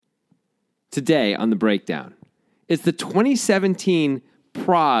today on the breakdown. It's the 2017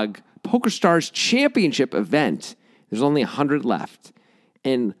 Prague PokerStars Championship event. There's only 100 left.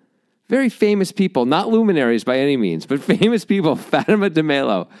 And very famous people, not luminaries by any means, but famous people, Fatima de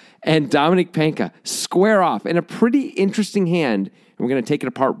Melo and Dominic Penka, square off in a pretty interesting hand. And we're going to take it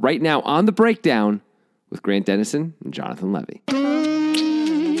apart right now on the breakdown with Grant Dennison and Jonathan Levy.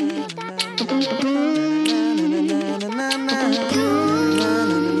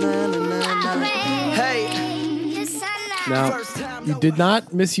 Now, you did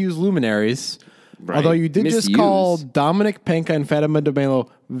not misuse luminaries, Right. although you did Misuse. just call Dominic Penka and Fatima de Melo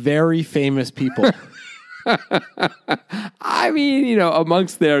very famous people. I mean,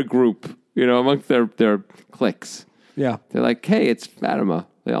 amongst their group, amongst their cliques. Yeah, They're like, hey, it's Fatima.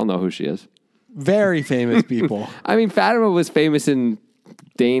 They all know who she is. very famous people. I mean, Fatima was famous in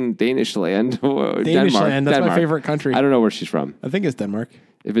Danish land. Or Danish Denmark. land, that's my Denmark. favorite country. I don't know where she's from. I think it's Denmark.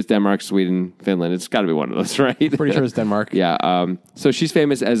 If it's Denmark, Sweden, Finland, it's got to be one of those, right? Pretty sure it's Denmark. Yeah. So she's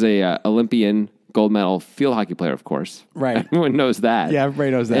famous as a Olympian gold medal field hockey player, of course. Right. Everyone knows that. Yeah,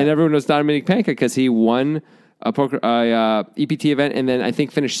 everybody knows that. And everyone knows Dominic Penka because he won a EPT event and then I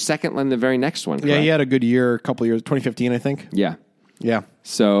think finished second in the very next one. Yeah, correct? he had a good year, a couple of years, 2015, I think. Yeah. Yeah.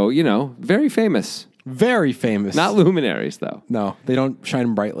 So, very famous. Very famous. Not luminaries, though. No, they don't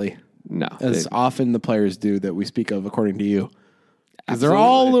shine brightly No. as they- often the players do that we speak of, according to you. Because they're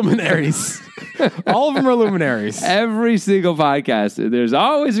all luminaries. All of them are luminaries. Every single podcast, there's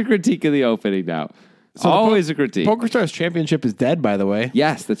always a critique of the opening now. Always a critique. PokerStars Championship is dead, by the way.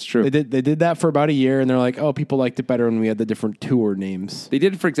 Yes, that's true. They did that for about a year, and they're like, oh, people liked it better when we had the different tour names. They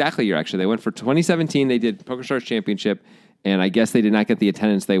did it for exactly a year, actually. They went for 2017. They did PokerStars Championship, and I guess they did not get the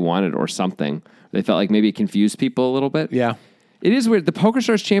attendance they wanted or something. They felt like maybe it confused people a little bit. Yeah. It is weird. The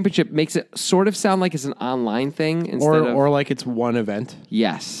PokerStars Championship makes it sort of sound like it's an online thing instead of... Or like it's one event.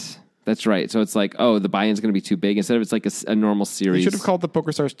 Yes, that's right. So it's like, oh, the buy-in's going to be too big instead of it's like a normal They series. should have called the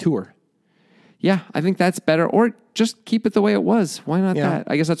PokerStars Tour. Yeah, I think that's better. Or just keep it the way it was. Why not Yeah. that?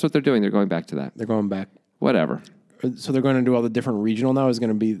 I guess that's what they're doing. They're going back to that. They're going back. Whatever. So they're going to do all the different regional now. Is going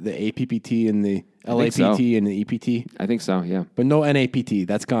to be the APPT and the LAPT so. and the EPT. I think so, yeah. But no NAPT.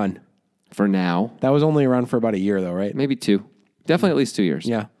 That's gone. For now. That was only around for about a year, though, right? Maybe 2. Definitely at least 2 years.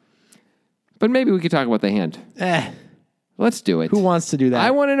 Yeah. But maybe we could talk about the hand. Let's do it. Who wants to do that?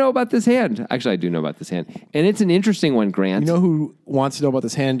 I want to know about this hand. Actually, I do know about this hand. And it's an interesting one, Grant. You know who wants to know about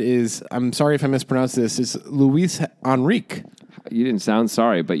this hand is, I'm sorry if I mispronounced this, is Luis Enrique. You didn't sound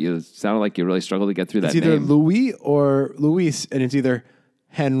sorry, but you sounded like you really struggled to get through It's that either name. Louis or Luis, and it's either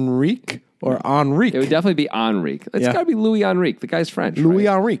Henrique or Enrique. It would definitely be Enrique. It's Yeah. got to be Louis Enrique. The guy's French. Louis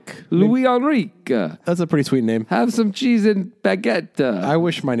right? Enrique. Louis Enrique. That's a pretty sweet name. Have some cheese and baguette. I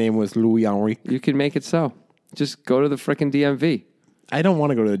wish my name was Louis Enrique. You can make it so. Just go to the frickin' DMV. I don't want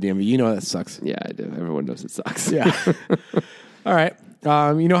to go to the DMV. You know that sucks. Yeah, I do. Everyone knows it sucks. Yeah. All right.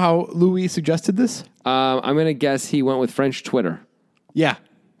 You know how Louis suggested this? I'm going to guess he went with French Twitter. Yeah.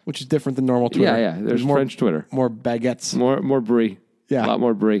 Which is different than normal Twitter. Yeah. There's more French Twitter. More baguettes. More brie. Yeah. A lot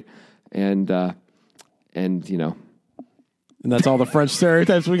more brie. And you know. And that's all the French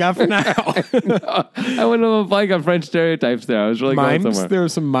stereotypes we got for now. I went a little blank on French stereotypes there. I was really going Mimes. somewhere. There were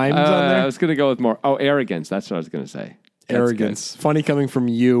some mimes on I there. was going to go with more. Oh, arrogance. That's what I was going to say. That's Arrogance. Funny coming from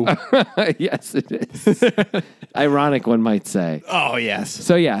you. good. Yes, it is. Ironic, one might say. Oh, yes.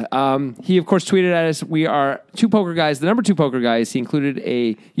 So yeah, he of course tweeted at us. We are Two Poker Guys, the number 2 poker guys. He included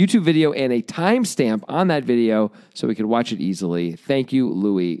a YouTube video and a timestamp on that video so we could watch it easily. Thank you,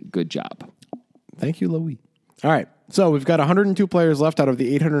 Louis. Good job. Thank you, Louis. All right. So we've got 102 players left out of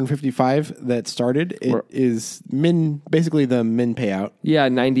the 855 that started. It is basically the min payout. Yeah,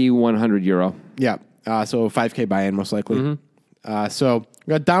 9,100 euro. Yeah. So 5K buy-in, most likely. So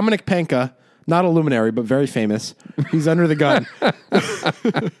we got Dominic Penka, not a luminary, but very famous. He's under the gun.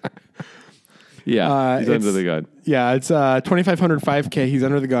 Yeah, he's under the gun. Yeah, it's 2,500 5K. He's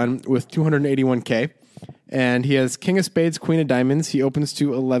under the gun with 281K. And he has King of Spades, Queen of Diamonds. He opens to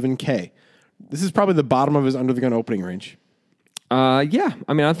 11K. This is probably the bottom of his under the gun opening range. Yeah, I mean,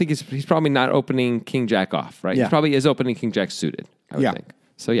 I don't think he's probably not opening King Jack off, right? Yeah. He probably is opening King Jack suited, I would think.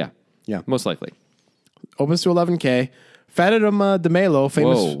 So yeah, most likely. Opens to 11K. Fatima de Melo,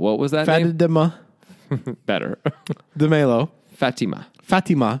 famous. Whoa, what was that name? Fatima Better. de Melo. Fatima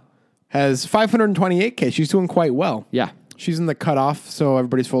Has 528K. She's doing quite well. Yeah, She's in the cutoff, so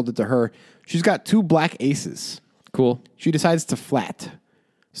everybody's folded to her. She's got 2 black aces. cool. She decides to flat.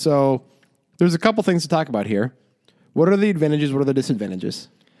 So there's a couple things to talk about here. What are the advantages? What are the disadvantages?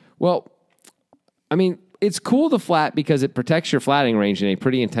 Well, I mean, it's cool to flat because it protects your flatting range in a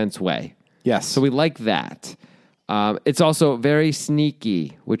pretty intense way. Yes. So we like that. It's also very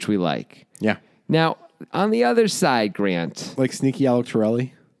sneaky, which we like. Yeah. Now, on the other side, Grant, Like sneaky Alex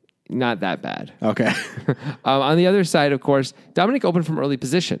Torelli? not that bad. Okay. On the other side, of course, Dominic opened from early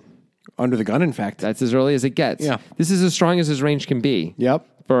position. Under the gun, in fact. That's as early as it gets. Yeah. This is as strong as his range can be. Yep.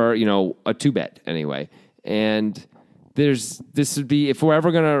 For, a 2-bet anyway. And this would be, if we're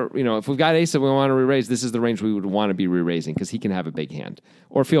ever going to, if we've got ace and we want to re-raise, this is the range we would want to be re-raising because he can have a big hand.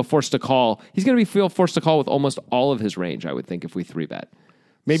 Or feel forced to call. He's going to feel forced to call with almost all of his range, I would think, if we 3-bet.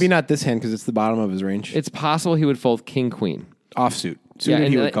 Maybe not this hand because it's the bottom of his range. It's possible he would fold king-queen. Offsuit. Suited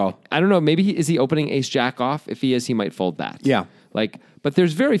he would call. I don't know. Maybe is he opening ace-jack off? If he is, he might fold that. Yeah. But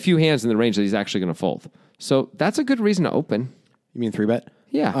there's very few hands in the range that he's actually going to fold. So that's a good reason to open. You mean 3-bet?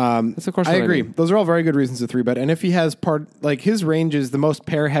 Yeah. That's of course I what agree. mean. Those are all very good reasons to 3-bet. And if he has his range is the most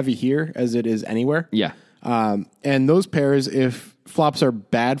pair heavy here as it is anywhere. Yeah. And those pairs, if flops are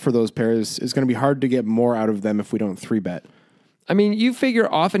bad for those pairs, it's going to be hard to get more out of them if we don't 3-bet. I mean, you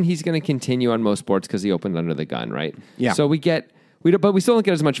figure often he's going to continue on most boards because he opened under the gun, right? Yeah. So but we still don't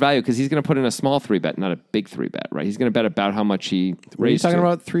get as much value because he's going to put in a small 3-bet, not a big 3-bet, right? He's going to bet about how much he raised. Are you talking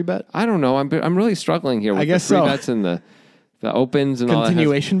about 3-bet? I don't know. I'm really struggling here with I guess the 3 so. bets and the opens and all that.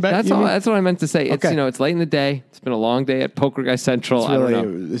 Continuation bet, That's you all. mean? That's what I meant to say. It's Okay. It's late in the day. It's been a long day at Poker Guy Central. I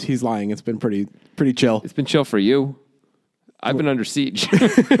don't know. He's lying. It's been pretty chill. It's been chill for you. I've been under siege.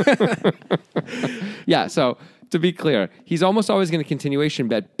 Yeah, so to be clear, he's almost always going to continuation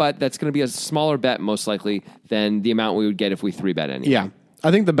bet, but that's going to be a smaller bet most likely than the amount we would get if we 3-bet anyway. Yeah.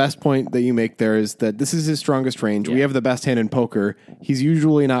 I think the best point that you make there is that this is his strongest range. We have the best hand in poker. He's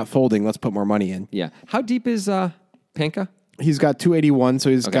usually not folding. Let's put more money in. Yeah. How deep is Panka? He's got 281, so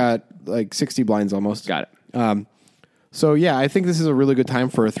he's got like 60 blinds almost. Got it. So yeah, I think this is a really good time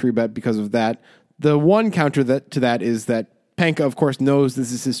for a 3-bet because of that. The one counter to that is that Panka, of course, knows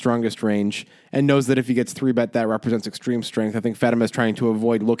this is his strongest range and knows that if he gets 3-bet, that represents extreme strength. I think Fatima is trying to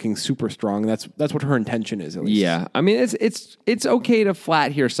avoid looking super strong. That's what her intention is, at least. Yeah. I mean, it's okay to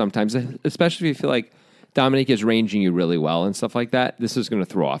flat here sometimes, especially if you feel like Dominic is ranging you really well and stuff like that. This is going to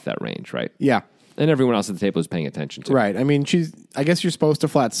throw off that range, right? Yeah. And everyone else at the table is paying attention to. Right. I mean, I guess you're supposed to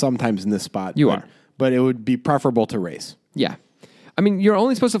flat sometimes in this spot. You are. But it would be preferable to raise. Yeah. I mean, you're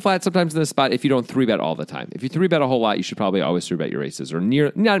only supposed to flat sometimes in this spot if you don't 3-bet all the time. If you 3-bet a whole lot, you should probably always 3-bet your aces, or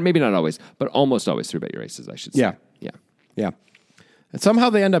maybe not always, but almost always 3-bet your aces, I should say. Yeah. Yeah. And somehow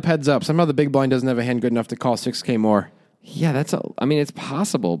they end up heads up. Somehow the big blind doesn't have a hand good enough to call 6K more. Yeah, it's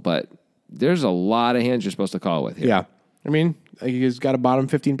possible, but there's a lot of hands you're supposed to call with here. Yeah. I mean, he's got a bottom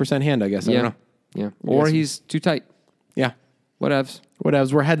 15% hand, I guess. I don't know. Yeah. Or he's too tight. Yeah. Whatevs.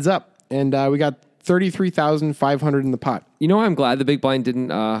 We're heads up. And we got 33,500 in the pot. You know, I'm glad the big blind didn't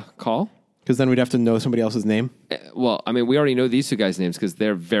call. Because then we'd have to know somebody else's name. Well, I mean, we already know these two guys' names because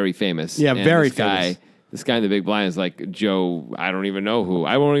they're very famous. Yeah, And very this guy, famous. This guy in the big blind is like Joe, I don't even know who.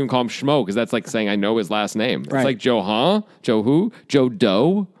 I won't even call him Schmo because that's like saying I know his last name. Right. It's like Joe, huh? Joe who? Joe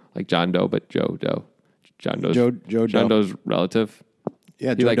Doe? Like John Doe, but Joe Doe. John Doe's, Joe John Doe. Doe's relative.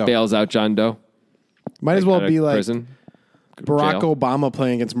 Yeah, He Joe like Doe. bails out John Doe. Might as well out of be like prison. Barack jail. Obama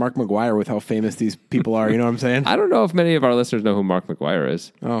playing against Mark McGuire with how famous these people are. You know what I'm saying? I don't know if many of our listeners know who Mark McGuire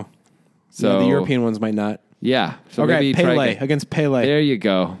is. Oh. So Yeah, the European ones might not. Yeah. So Okay, maybe try Pele again. against Pele. There you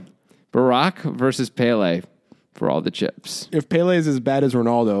go. Barack versus Pele for all the chips. If Pele is as bad as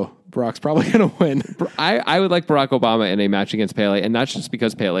Ronaldo, Barack's probably going to win. I would like Barack Obama in a match against Pele, and not just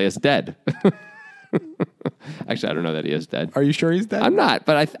because Pele is dead. Actually, I don't know that he is dead. Are you sure he's dead? I'm not,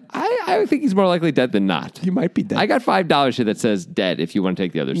 but I think he's more likely dead than not. He might be dead. I got $5 here that says dead if you want to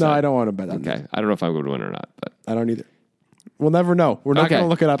take the other side. No, I don't want to bet on that. Okay. I don't know if I'm going to win or not, but I don't either. We'll never know. We're not Okay. going to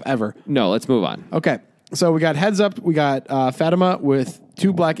look it up ever. no, let's move on. Okay. So we got heads up. We got Fatima with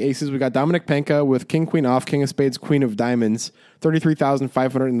 2 black aces. We got Dominic Panka with king, queen off, king of spades, queen of diamonds,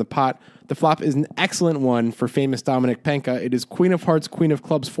 33,500 in the pot. The flop is an excellent one for famous Dominic Panka. It is queen of hearts, queen of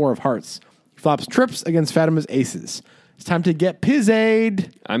clubs, 4 of hearts. He flops trips against Fatima's aces. It's time to get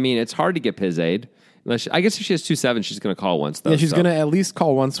pizzade. I mean, it's hard to get Pizzade. I guess if she has 2-7, she's going to call once, though. Yeah, she's so. going to at least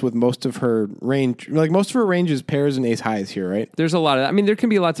call once with most of her range. Like most of her range is pairs and ace highs here, right? There's a lot of that. I mean, there can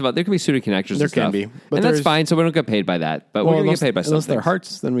be there can be suited connectors There and stuff. can be, but and that's there's- fine, so we don't get paid by that. But we're going to get paid by unless something. they're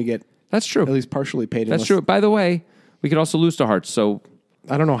hearts, then we get That's true. at least partially paid. That's true. By the way, we could also lose to hearts, so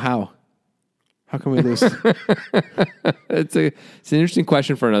I don't know how. How can we lose? it's an interesting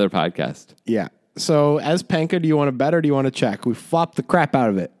question for another podcast. Yeah. So as Panka, do you want to bet or do you want to check? We flopped the crap out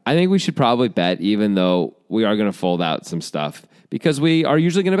of it. I think we should probably bet, even though we are going to fold out some stuff, because we are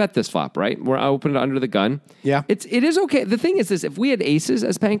usually going to bet this flop, right? We're open under the gun. Yeah. It is okay. The thing is this, if we had aces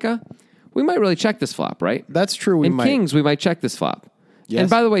as Panka, we might really check this flop, right? That's true. We And might. kings, we might check this flop. Yes. And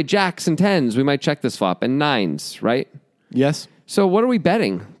by the way, jacks and tens, we might check this flop, and nines, right? Yes. So what are we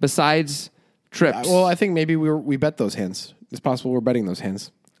betting besides trips? Well, I think maybe we bet those hands. It's possible we're betting those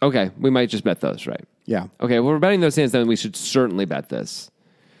hands. Okay, we might just bet those, right? Yeah. Okay, well, we're betting those hands, then we should certainly bet this.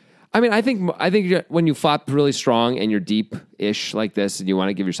 I mean, I think when you flop really strong and you're deep-ish like this and you want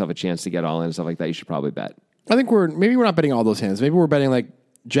to give yourself a chance to get all in and stuff like that, you should probably bet. I think maybe we're not betting all those hands. Maybe we're betting like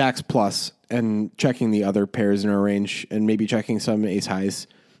jacks plus and checking the other pairs in our range and maybe checking some ace highs,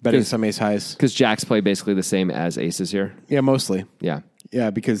 betting some ace highs. Because jacks play basically the same as aces here. Yeah, mostly. Yeah. Yeah,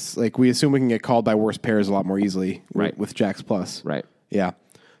 because like we assume we can get called by worse pairs a lot more easily Right. with jacks plus. Right. Yeah.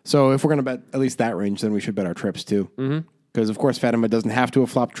 So if we're going to bet at least that range, then we should bet our trips too. Because, of course, Fatima doesn't have to have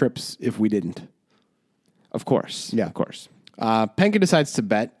flopped trips if we didn't. Of course. Yeah. Of course. Penka decides to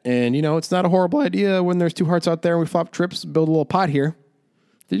bet. And, it's not a horrible idea when there's two hearts out there and we flop trips, build a little pot here.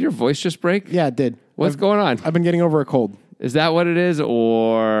 Did your voice just break? Yeah, it did. What's going on? I've been getting over a cold. Is that what it is,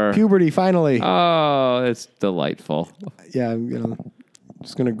 or... Puberty, finally. Oh, it's delightful. Yeah, I'm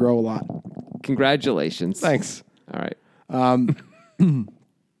just going to grow a lot. Congratulations. Thanks. All right.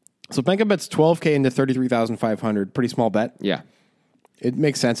 So Penka bets 12K into 33,500. Pretty small bet. Yeah. It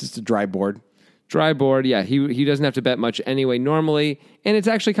makes sense. It's a dry board. Dry board, yeah. He doesn't have to bet much anyway normally, and it's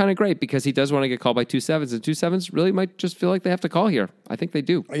actually kind of great because he does want to get called by 2-7s, and 2-7s really might just feel like they have to call here. I think they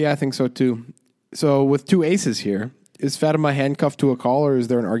do. Yeah, I think so too. So with two aces here, is Fatima handcuffed to a call or is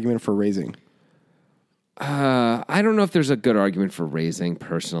there an argument for raising? I don't know if there's a good argument for raising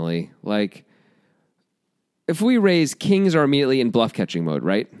personally. Like, if we raise, kings are immediately in bluff catching mode,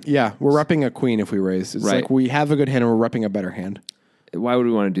 right? Yeah, we're repping a queen if we raise. It's Right. like we have a good hand and we're repping a better hand. Why would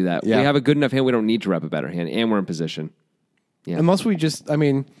we want to do that? Yeah. We have a good enough hand. We don't need to rep a better hand, and we're in position. Yeah. Unless we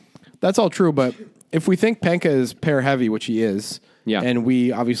that's all true, but if we think Penka is pair heavy, which he is, Yeah. and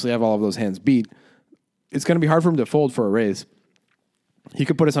we obviously have all of those hands beat, it's going to be hard for him to fold for a raise. He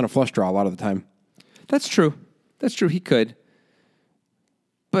could put us on a flush draw a lot of the time. That's true. That's true. He could.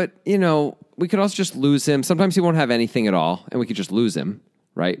 But, we could also just lose him. Sometimes he won't have anything at all, and we could just lose him,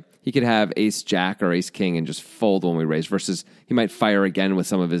 right? He could have ace jack or ace king and just fold when we raise, versus he might fire again with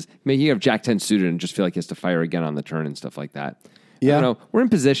some of his... Maybe he have jack 10 suited and just feel like he has to fire again on the turn and stuff like that. Yeah. I don't know. We're in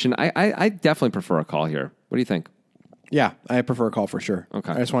position. I definitely prefer a call here. What do you think? Yeah, I prefer a call for sure.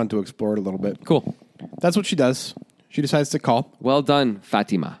 Okay. I just wanted to explore it a little bit. Cool. That's what she does. She decides to call. Well done,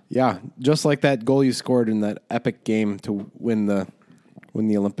 Fatima. Yeah, just like that goal you scored in that epic game to win the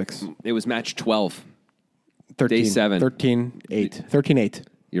Olympics. It was match 12. 13, Day 7. 13-8. 13-8.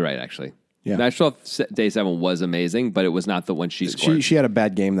 You're right, actually. Yeah. Match 12, day 7 was amazing, but it was not the one she scored. She had a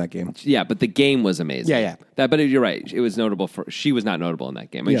bad game that game. Yeah, but the game was amazing. Yeah. But you're right. It was notable she was not notable in that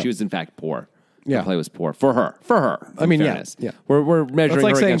game. I mean, Yeah. she was in fact poor. Yeah. The play was poor for her. I mean, fairness. yeah. We're measuring That's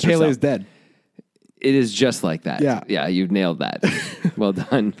like her saying against Pele herself. is dead. It is just like that. Yeah. Yeah, you nailed that. Well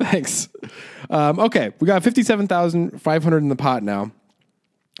done. Thanks. Okay, we got 57,500 in the pot now.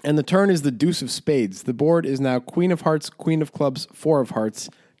 And the turn is the deuce of spades. The board is now queen of hearts, queen of clubs, four of hearts,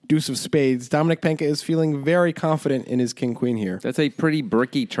 deuce of spades. Dominic Penka is feeling very confident in his king-queen here. That's a pretty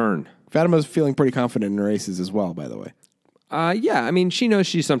bricky turn. Fatima's feeling pretty confident in her aces as well, by the way. Yeah, I mean, she knows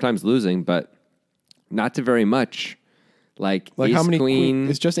she's sometimes losing, but not to very much. Like ace, how many queen,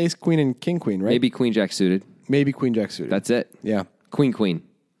 It's just ace, queen, and king, queen, right? maybe queen, jack suited. Maybe queen, jack suited. That's it. Yeah. Queen, queen.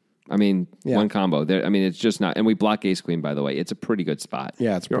 I mean, Yeah. one combo. There. I mean, it's just not. And we block ace, queen, by the way. It's a pretty good spot.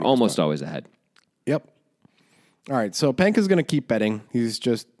 Yeah, it's a You're pretty good almost always ahead. Yep. All right, so Penka's going to keep betting. He's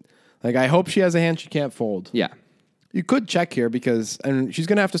just like, I hope she has a hand she can't fold. Yeah. You could check here and she's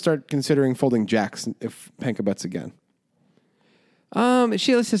going to have to start considering folding jacks if Penka bets again.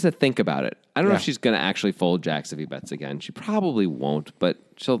 She just has to think about it. I don't know Yeah. if she's going to actually fold jacks if he bets again. She probably won't, but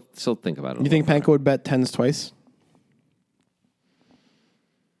she'll think about it. You think Penka would bet tens twice?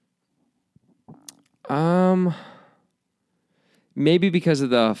 Maybe because of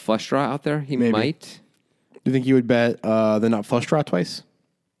the flush draw out there, he might. Do you think you would bet the nut flush draw twice?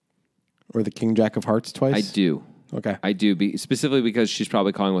 Or the king jack of hearts twice? I do. Okay. I do, specifically because she's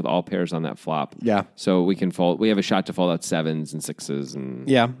probably calling with all pairs on that flop. Yeah. So we can fold. We have a shot to fold out sevens and sixes and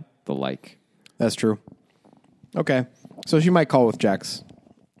Yeah, the like. that's true. Okay. So she might call with jacks.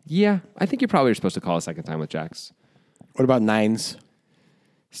 Yeah, I think you probably are supposed to call a second time with jacks. What about nines?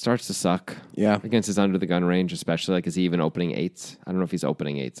 Starts to suck. Yeah. Against his under the gun range, especially. Like, is he even opening eights? I don't know if he's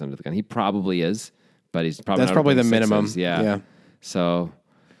opening eights under the gun. He probably is, but he's probably That's not probably the opening minimum. sixes. Yeah. Yeah. So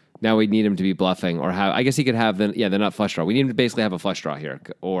now we need him to be bluffing or have. I guess he could have the nut flush draw. We need him to basically have a flush draw here,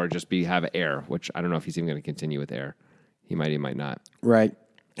 or just have air, which I don't know if he's even going to continue with air. He might not. Right.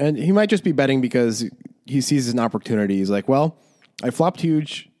 And he might just be betting because he sees an opportunity. He's like, well, I flopped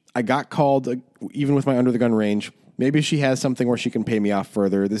huge. I got called even with my under the gun range. Maybe she has something where she can pay me off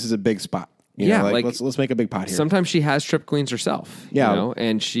further. This is a big spot. You Yeah, know, like- let's make a big pot here. Sometimes she has trip queens herself. Yeah. You know?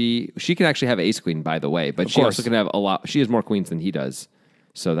 And she can actually have ace queen, by the way, but she course. also can have a lot. She has more queens than he does.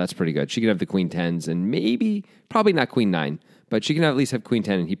 So that's pretty good. She can have the queen tens and probably not queen nine, but she can at least have queen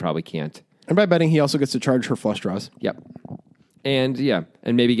 10 and he probably can't. And by betting, he also gets to charge her flush draws. Yep. And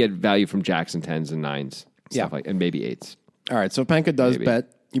and maybe get value from jacks and tens and nines. Yeah. And maybe eights. All right, so Penka does Maybe.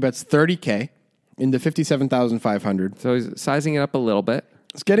 bet. He bets $30K into 57,500. So he's sizing it up a little bit.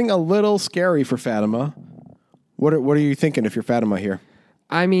 It's getting a little scary for Fatima. What are you thinking if you're Fatima here?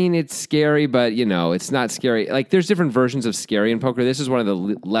 I mean, it's scary, but it's not scary. Like, there's different versions of scary in poker. This is one of the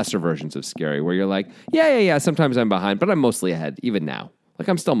lesser versions of scary, where you're like, yeah. Sometimes I'm behind, but I'm mostly ahead, even now. Like,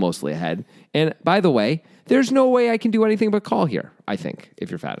 I'm still mostly ahead. And by the way, there's no way I can do anything but call here, I think,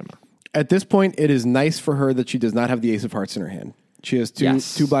 if you're Fatima. At this point, it is nice for her that she does not have the ace of hearts in her hand. She has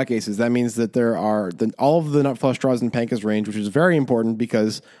two black aces. That means that there are all of the nut flush draws in Penka's range, which is very important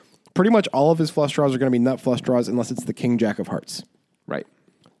because pretty much all of his flush draws are going to be nut flush draws unless it's the king jack of hearts. Right.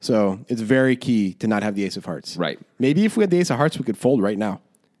 So it's very key to not have the ace of hearts. Right. Maybe if we had the ace of hearts, we could fold right now.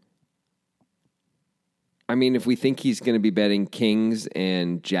 I mean, if we think he's going to be betting kings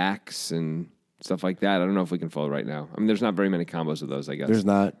and jacks and stuff like that, I don't know if we can fold right now. I mean, there's not very many combos of those, I guess. There's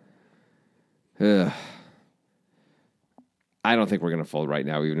not. Ugh. I don't think we're going to fold right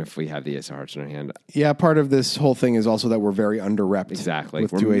now, even if we have the ace of hearts in our hand. Yeah, part of this whole thing is also that we're very under-repped. Exactly.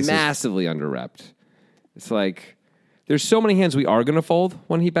 With We're two aces. massively under-repped. It's like, there's so many hands we are going to fold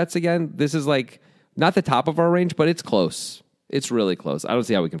when he bets again. This is like, not the top of our range, but it's close. It's really close. I don't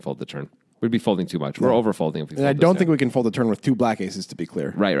see how we can fold the turn. We'd be folding too much. We're over-folding if we fold And I this don't hand. think we can fold the turn with two black aces, to be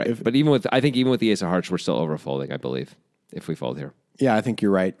clear. Right. But I think even with the ace of hearts, we're still over-folding, I believe, if we fold here. Yeah, I think you're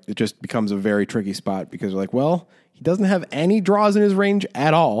right. It just becomes a very tricky spot because we're like, well, he doesn't have any draws in his range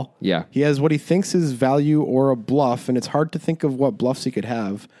at all. Yeah. He has what he thinks is value or a bluff, and it's hard to think of what bluffs he could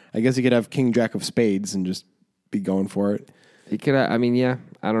have. I guess he could have king jack of spades and just be going for it. He could, I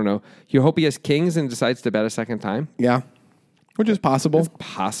don't know. You hope he has kings and decides to bet a second time? Yeah, which is possible. It's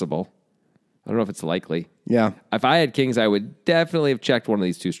possible. I don't know if it's likely. Yeah. If I had kings, I would definitely have checked one of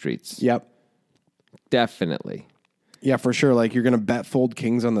these two streets. Yep. Definitely. Yeah, for sure. Like you're going to bet fold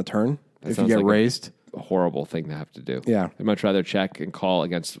kings on the turn if you sounds get like raised. A horrible thing to have to do. Yeah. I'd much rather check and call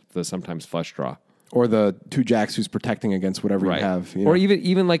against the sometimes flush draw. Or the two jacks who's protecting against whatever you have. You Or know?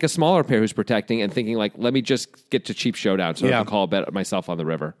 even like a smaller pair who's protecting and thinking like, let me just get to cheap showdown so I Yeah. can call a bet myself on the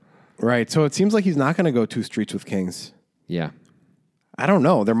river. Right. So it seems like he's not going to go two streets with kings. Yeah. I don't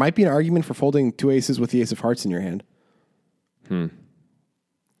know. There might be an argument for folding two aces with the ace of hearts in your hand.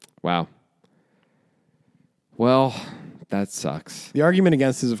 Wow. Well, that sucks. The argument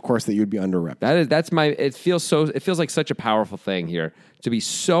against is, of course, that you'd be under-repped. It feels like such a powerful thing here to be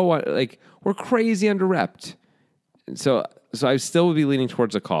so like we're crazy under-repped. So I still would be leaning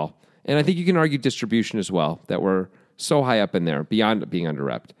towards a call. And I think you can argue distribution as well, that we're so high up in there beyond being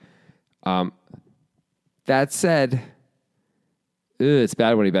under-repped. That said, it's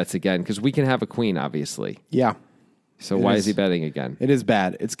bad when he bets again because we can have a queen, obviously. Yeah. So why is he betting again? It is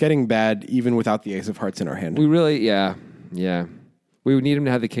bad. It's getting bad even without the ace of hearts in our hand. We really, yeah. We would need him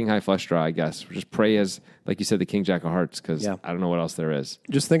to have the king high flush draw, I guess. Just pray as, like you said, the king jack of hearts because Yeah. I don't know what else there is.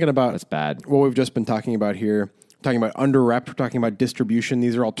 Just thinking about That's bad. what we've just been talking about here, talking about under-rep, we're talking about distribution.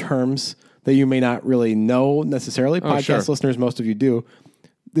 These are all terms that you may not really know necessarily. Podcast sure. listeners, most of you do.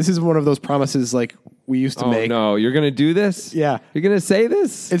 This is one of those promises like we used to Oh make. no, you're going to do this? Yeah. You're going to say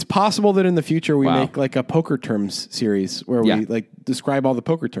this? It's possible that in the future we Wow. make like a poker terms series where Yeah. we like describe all the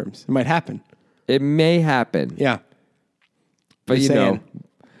poker terms. It might happen. It may happen. Yeah. But Just you know, saying.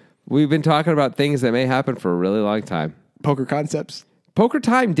 we've been talking about things that may happen for a really long time. Poker concepts. Poker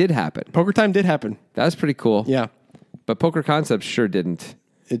time did happen. Poker time did happen. That was pretty cool. Yeah. But poker concepts sure didn't.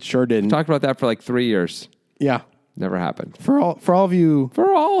 It sure didn't. Talked about that for like 3 years. Yeah. Never happened. For all of you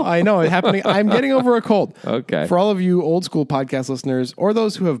For all. I know it happening. I'm getting over a cold. Okay. For all of you old school podcast listeners or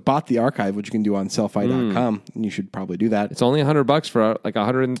those who have bought the archive, which you can do on sellfi.com, and you should probably do that. It's only $100 for like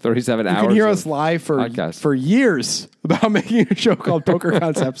 137 hours. You can hear of us live podcast. for years about making a show called Poker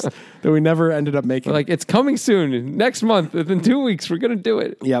Concepts that we never ended up making. Like, it's coming soon. Next month. Within 2 weeks, we're going to do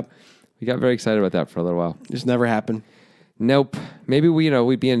it. Yep. We got very excited about that for a little while. Just never happened. Nope. Maybe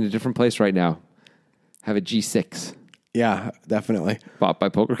we'd be in a different place right now. Have a G6 Yeah, definitely. bought by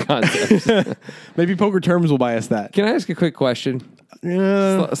Poker Concepts. Maybe Poker Terms will buy us that. Can I ask a quick question?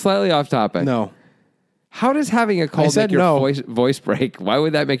 Slightly off topic. No. How does having a cold said make your no. voice break? Why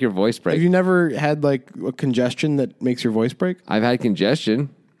would that make your voice break? Have you never had like a congestion that makes your voice break? I've had congestion.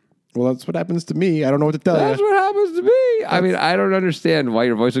 Well, that's what happens to me. I don't know what to tell That's you. what happens to me. I mean, I don't understand why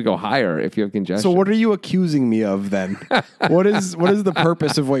your voice would go higher if you have congestion. So what are you accusing me of then? What is the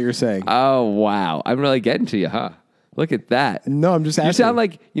purpose of what you're saying? Oh, wow. I'm really getting to you, huh? Look at that. No, I'm just asking. You sound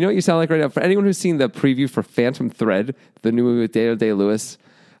like, you know what you sound like right now? For anyone who's seen the preview for Phantom Thread, the new movie with Daniel Day-Lewis,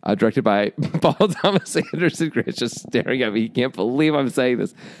 directed by Paul Thomas Anderson, Grant's just staring at me. He can't believe I'm saying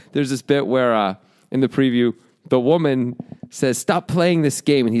this. There's this bit where in the preview, the woman says, "Stop playing this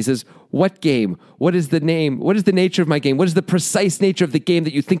game." And he says, "What game? What is the name? What is the nature of my game? What is the precise nature of the game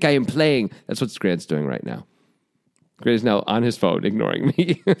that you think I am playing?" That's what Grant's doing right now. Grant is now on his phone, ignoring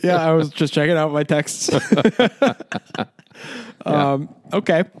me. Yeah, I was just checking out my texts.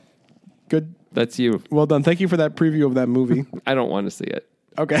 Okay. Good. That's you. Well done. Thank you for that preview of that movie. I don't want to see it.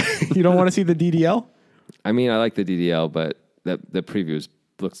 Okay. You don't want to see the DDL? I mean, I like the DDL, but the previews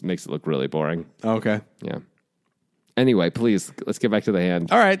makes it look really boring. Okay. Yeah. Anyway, please, let's get back to the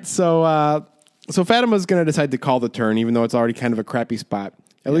hand. All right. So Fatima's going to decide to call the turn, even though it's already kind of a crappy spot.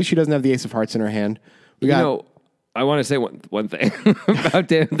 At least she doesn't have the ace of hearts in her hand. We got. I want to say one thing about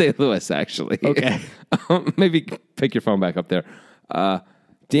Daniel Day-Lewis, actually. Okay. Maybe pick your phone back up there.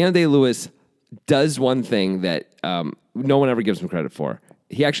 Daniel Day-Lewis does one thing that no one ever gives him credit for.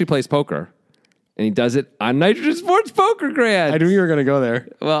 He actually plays poker, and he does it on Nitrogen Sports Poker, Grant. I knew you were going to go there.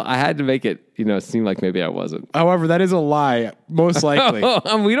 Well, I had to make it, seem like maybe I wasn't. However, that is a lie, most likely.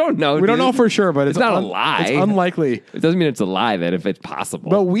 We don't know. We don't know for sure, but it's not a lie. It's unlikely. It doesn't mean it's a lie then if it's possible.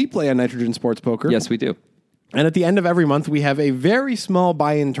 But we play on Nitrogen Sports Poker. Yes, we do. And at the end of every month, we have a very small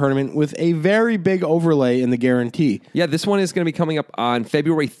buy-in tournament with a very big overlay in the guarantee. Yeah, this one is going to be coming up on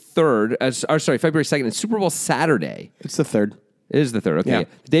February 3rd. February 2nd. It's Super Bowl Saturday. It's the 3rd. It is the 3rd. Okay. Yeah.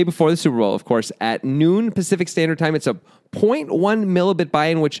 The day before the Super Bowl, of course, at noon Pacific Standard Time. It's a 0.1 millibit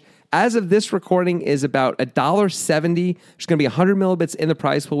buy-in, which as of this recording is about $1.70. There's going to be 100 millibits in the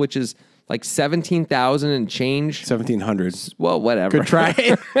prize pool, which is like 17,000 and change. 1700s. Well, whatever. Good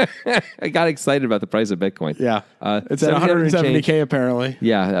try. I got excited about the price of Bitcoin. Yeah. It's at 170K apparently.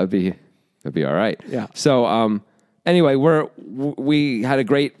 Yeah, that'd be all right. Yeah. So anyway, we had a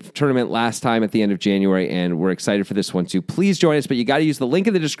great tournament last time at the end of January, and we're excited for this one too. Please join us, but you got to use the link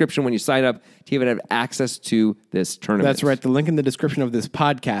in the description when you sign up to even have access to this tournament. That's right. The link in the description of this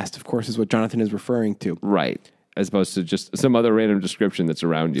podcast, of course, is what Jonathan is referring to. Right. As opposed to just some other random description that's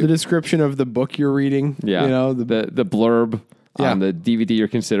around you. The description of the book you're reading. Yeah. The blurb on the DVD you're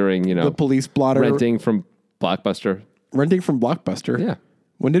considering, the police blotter. renting from Blockbuster. Renting from Blockbuster? Yeah.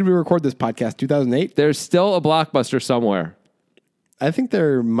 When did we record this podcast? 2008? There's still a Blockbuster somewhere. I think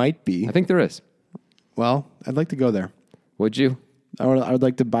there might be. I think there is. Well, I'd like to go there. Would you? I would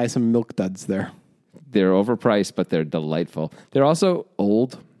like to buy some Milk Duds there. They're overpriced, but they're delightful. They're also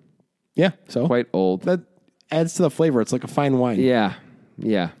old. Yeah, so? Quite old. That adds to the flavor. It's like a fine wine. Yeah.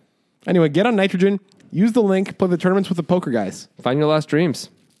 Anyway, get on Nitrogen. Use the link. Play the tournaments with the poker guys. Find your lost dreams.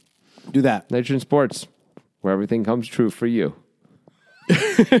 Do that. Nitrogen Sports, where everything comes true for you.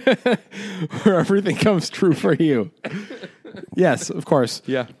 Where everything comes true for you. Yes, of course.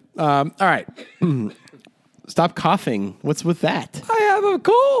 Yeah. All right. Stop coughing. What's with that? I have a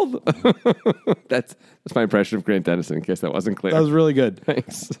cold. That's my impression of Grant Dennison, in case that wasn't clear. That was really good.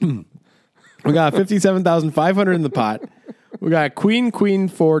 Thanks. We got 57,500 in the pot. We got queen,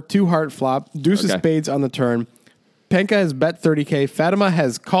 4, 2 heart flop, deuce of spades on the turn. Penka has bet 30K. Fatima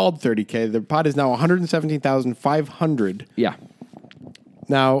has called 30K. The pot is now 117,500. Yeah.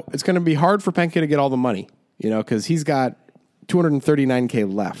 Now, it's going to be hard for Penka to get all the money, because he's got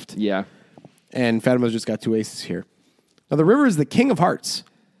 239K left. Yeah. And Fatima's just got 2 aces here. Now, the river is the king of hearts.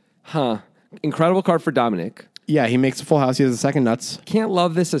 Huh. Incredible card for Dominic. Yeah, he makes a full house. He has a second nuts. Can't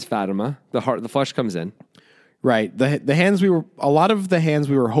love this as Fatima. The flush comes in. Right. A lot of the hands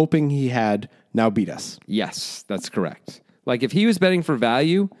we were hoping he had now beat us. Yes, that's correct. Like if he was betting for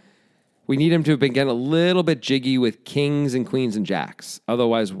value, we need him to have been getting a little bit jiggy with kings and queens and jacks.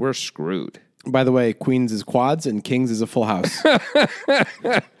 Otherwise, we're screwed. By the way, queens is quads and kings is a full house.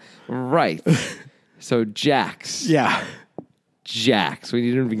 Right. So jacks. Yeah. Jacks. We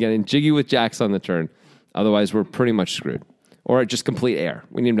need him to be getting jiggy with jacks on the turn. Otherwise, we're pretty much screwed. Or just complete air.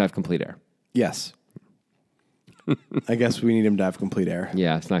 We need him to have complete air. Yes. I guess we need him to have complete air.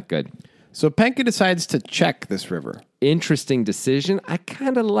 Yeah, it's not good. So Penka decides to check this river. Interesting decision. I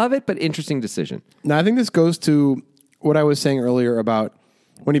kind of love it, but interesting decision. Now, I think this goes to what I was saying earlier about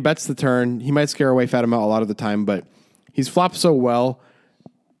when he bets the turn, he might scare away Fatima a lot of the time, but he's flopped so well,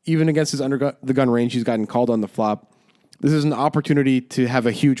 even against his under the gun range, he's gotten called on the flop. This is an opportunity to have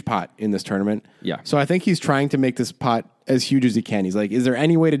a huge pot in this tournament. Yeah. So I think he's trying to make this pot as huge as he can. He's like, is there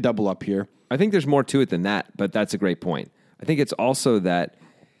any way to double up here? I think there's more to it than that, but that's a great point. I think it's also that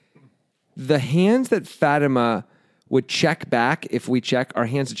the hands that Fatima would check back if we check are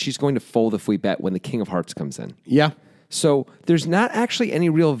hands that she's going to fold if we bet when the king of hearts comes in. Yeah. So there's not actually any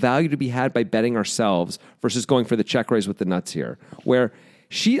real value to be had by betting ourselves versus going for the check raise with the nuts here, where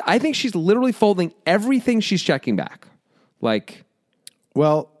I think she's literally folding everything she's checking back. Like,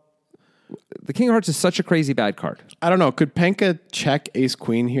 Well, the king of hearts is such a crazy bad card. I don't know. Could Penka check ace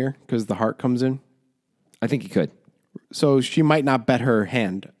queen here because the heart comes in? I think he could. So she might not bet her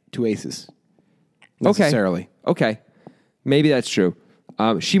hand to aces necessarily. Okay. Maybe that's true.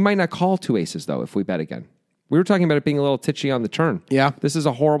 She might not call two aces, though, if we bet again. We were talking about it being a little titchy on the turn. Yeah. This is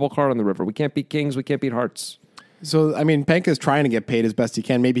a horrible card on the river. We can't beat kings. We can't beat hearts. So, I mean, Penka's trying to get paid as best he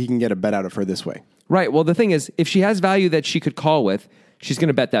can. Maybe he can get a bet out of her this way. Right. Well, the thing is, if she has value that she could call with, she's going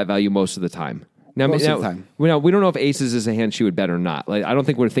to bet that value most of the time. Most of the time. We don't know if aces is a hand she would bet or not. Like, I don't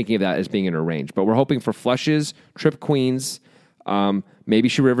think we're thinking of that as being in her range, but we're hoping for flushes, trip queens. Maybe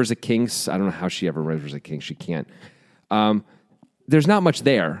she rivers a kings. I don't know how she ever rivers a king. She can't. There's not much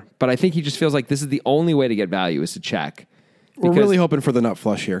there, but I think he just feels like this is the only way to get value is to check. We're really hoping for the nut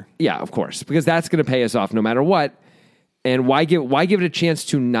flush here. Yeah, of course, because that's going to pay us off no matter what. And why give it a chance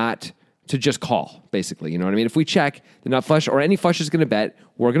to just call, basically? You know what I mean? If we check, the nut flush or any flush is going to bet,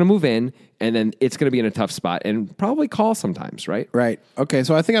 we're going to move in, and then it's going to be in a tough spot and probably call sometimes, right? Right. Okay,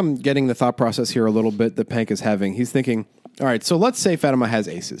 so I think I'm getting the thought process here a little bit that Penka's having. He's thinking, all right, so let's say Fatima has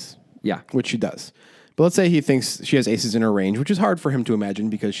aces. Yeah. Which she does. But let's say he thinks she has aces in her range, which is hard for him to imagine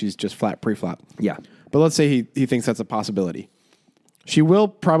because she's just flat pre-flop. Yeah. But let's say he thinks that's a possibility. She will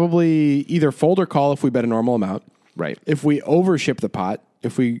probably either fold or call if we bet a normal amount. Right. If we overship the pot,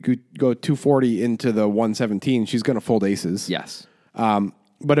 if we go 240 into the 117, she's going to fold aces. Yes.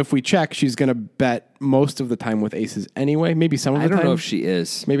 But if we check, she's going to bet most of the time with aces anyway. Maybe some of the I time. don't know if she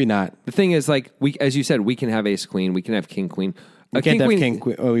is. Maybe not. The thing is, like, as you said, we can have ace queen, we can have king queen. We can't have king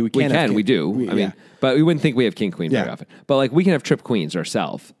queen. Oh, we can. Have king. We do. I mean, but we wouldn't think we have king queen very Yeah. often. But like, we can have trip queens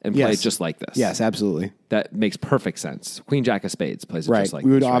ourselves and play it just like this. Yes, absolutely. That makes perfect sense. Queen jack of spades plays it Right. just like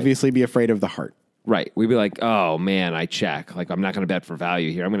We would this, right? obviously be afraid of the heart. Right. We'd be like, oh man, I check. Like, I'm not going to bet for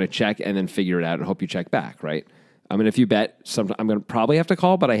value here. I'm going to check and then figure it out and hope you check back. Right. I mean, if you bet, I'm going to probably have to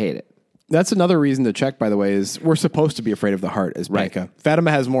call, but I hate it. That's another reason to check, by the way, is we're supposed to be afraid of the heart as Right. Penka.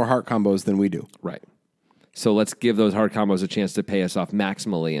 Fatima has more heart combos than we do. Right. So let's give those hard combos a chance to pay us off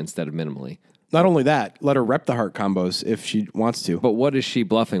maximally instead of minimally. Not only that, let her rep the heart combos if she wants to. But what is she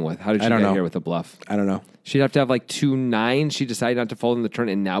bluffing with? How did she don't get know. here with a bluff? I don't know. She'd have to have like 2-9. She decided not to fold in the turn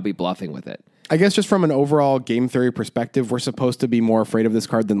and now be bluffing with it. I guess just from an overall game theory perspective, we're supposed to be more afraid of this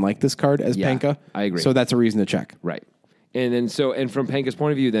card than like this card as Yeah, Penka. I agree. So that's a reason to check. Right. And from Penka's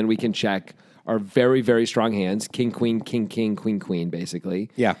point of view, then we can check our very, very strong hands, king, queen, king, king, queen, queen, basically.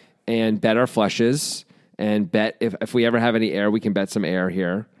 Yeah. And bet our flushes and bet if we ever have any air, we can bet some air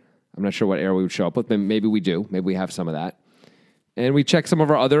here. I'm not sure what air we would show up with, but maybe we do. Maybe we have some of that. And we check some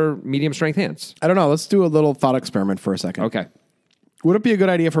of our other medium strength hands. I don't know. Let's do a little thought experiment for a second. Okay. Would it be a good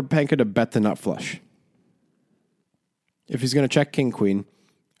idea for Penka to bet the nut flush? If he's going to check king, queen.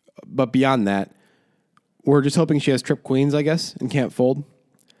 But beyond that, we're just hoping she has trip queens, I guess, and can't fold.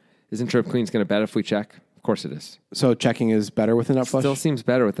 Isn't trip queen's going to bet if we check? Of course it is. So checking is better with the nut flush? Still seems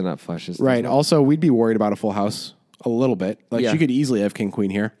better with the nut flushes. Right. Also, we'd be worried about a full house a little bit. Like, Yeah. she could easily have king, queen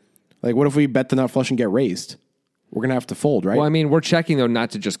here. Like, what if we bet the nut flush and get raised? We're going to have to fold, right? Well, I mean, we're checking, though,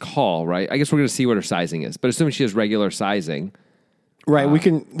 not to just call, right? I guess we're going to see what her sizing is. But assuming she has regular sizing. Right. We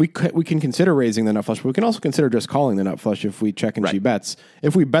can consider raising the nut flush, but we can also consider just calling the nut flush if we check and she Right. bets.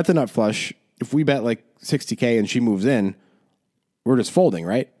 If we bet the nut flush, if we bet like 60K and she moves in, we're just folding,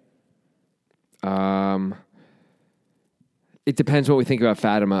 right? It depends what we think about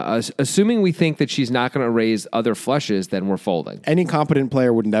Fatima. Assuming we think that she's not going to raise other flushes, then we're folding. Any competent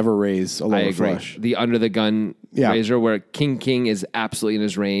player would never raise a I lower agree. flush. The under the gun Yeah. raiser where king is absolutely in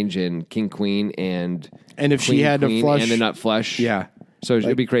his range and king queen and And if she queen, had to queen flush- and the nut flush. Yeah. So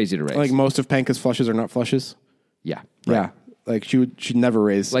it'd be crazy to raise. Like most of Penka's flushes are nut flushes. yeah. Yeah. Like she'd never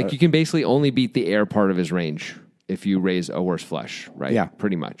raise. Like you can basically only beat the air part of his range if you raise a worse flush, right? Yeah.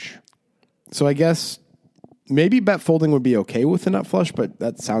 Pretty much. So I guess maybe bet folding would be okay with the nut flush, but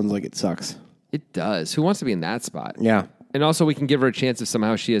that sounds like it sucks. It does. Who wants to be in that spot? Yeah. And also, we can give her a chance if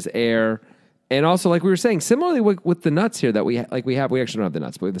somehow she has air. And also, like we were saying, similarly with the nuts here that we actually don't have the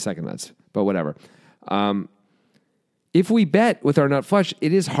nuts, but we have the second nuts, but whatever. If we bet with our nut flush,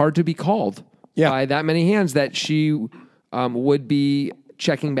 it is hard to be called by that many hands that she would be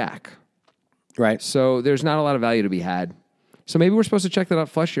checking back. Right. So there's not a lot of value to be had. So maybe we're supposed to check the nut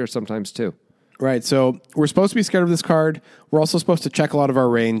flush here sometimes too. Right. So we're supposed to be scared of this card. We're also supposed to check a lot of our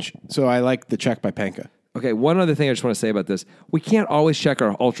range. So I like the check by Penka. Okay, one other thing I just want to say about this. We can't always check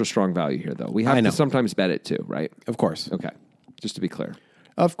our ultra strong value here, though. We have I know. to sometimes bet it too, right? Of course. Okay, just to be clear.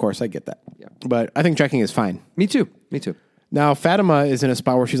 Of course, I get that. Yeah. But I think checking is fine. Me too. Me too. Now, Fatima is in a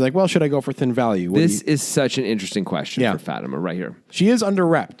spot where she's like, well, should I go for thin value? This is such an interesting question Yeah. for Fatima right here. She is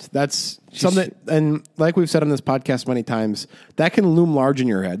under-repped. That's something, and like we've said on this podcast many times, that can loom large in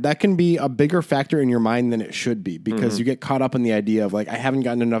your head. That can be a bigger factor in your mind than it should be because you get caught up in the idea of like, I haven't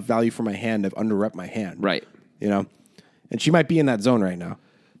gotten enough value for my hand. I've under-repped my hand. Right. You know? And she might be in that zone right now.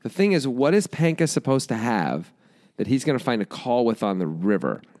 The thing is, what is Panka supposed to have that he's going to find a call with on the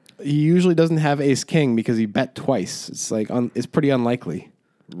river? He usually doesn't have ace king because he bet twice. It's like, it's pretty unlikely.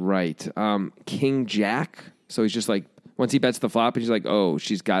 Right. King Jack. So he's just like, once he bets the flop, he's like, oh,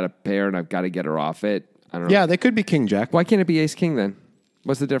 she's got a pair and I've got to get her off it. I don't know. Yeah, they could be king jack. Why can't it be ace king then?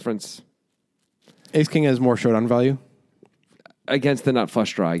 What's the difference? Ace king has more showdown value. Against the nut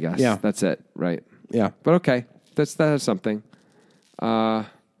flush draw, I guess. Yeah. That's it. Right. Yeah. But okay. That is something.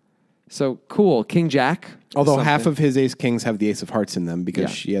 So cool. King Jack. is Although something. half of his ace kings have the ace of hearts in them because Yeah.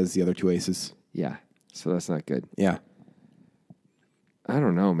 she has the other two aces. Yeah. So that's not good. Yeah. I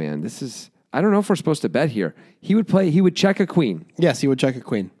don't know, man. I don't know if we're supposed to bet here. He would check a queen. Yes, he would check a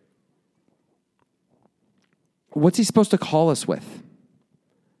queen. What's he supposed to call us with?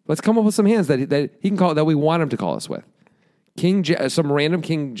 Let's come up with some hands that he can call that we want him to call us with. Some random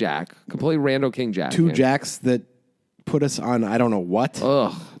King Jack, completely random King Jack. Two hand. jacks that put us on I don't know what.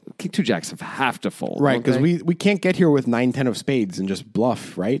 Ugh. Two Jacks have to fold. Right, don't because they? we can't get here with 9-10 of spades and just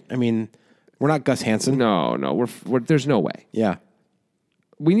bluff, right? I mean, we're not Gus Hansen. No, we're there's no way. Yeah.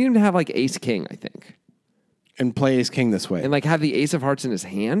 We need him to have like ace king, I think. And play ace king this way. And like have the ace of hearts in his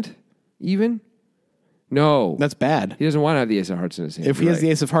hand, even? No. That's bad. He doesn't want to have the ace of hearts in his hand. If he You're has the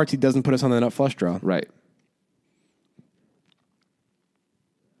right. ace of hearts, he doesn't put us on the nut flush draw. Right.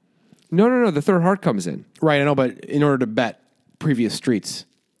 No, the third heart comes in. Right, I know, but in order to bet previous streets.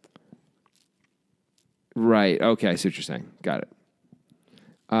 Right. Okay, I see what you're saying. Got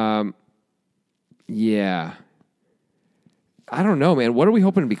it. Yeah. I don't know, man. What are we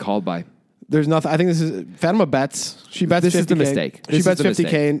hoping to be called by? There's nothing. I think this is Fatima bets. She bets. This 50K. is the mistake. She This bets is the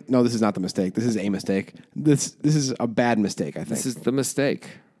 50K. No, this is not the mistake. This is a mistake. This is a bad mistake. I think. This is the mistake.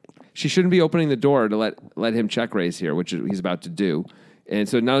 She shouldn't be opening the door to let him check raise here, which he's about to do. And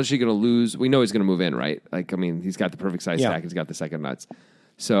so now she's going to lose. We know he's going to move in, right? Like, I mean, he's got the perfect size Yeah. stack. He's got the second nuts.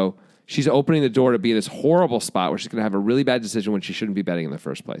 So she's opening the door to be in this horrible spot where she's going to have a really bad decision when she shouldn't be betting in the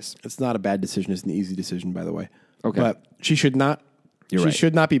first place. It's not a bad decision. It's an easy decision, by the way. Okay. But she should not. You're she right.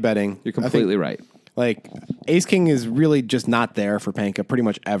 should not be betting. You're I think, completely right. Like ace king is really just not there for Panka pretty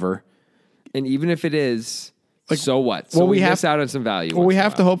much ever. And even if it is, so what? So well, we we miss have- out on some value. What we once in a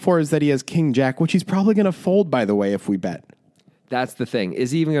have to while. hope for is that he has king jack, which he's probably going to fold, by the way, if we bet. That's the thing.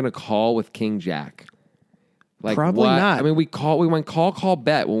 Is he even going to call with King Jack? Like Probably what? not. I mean, we went call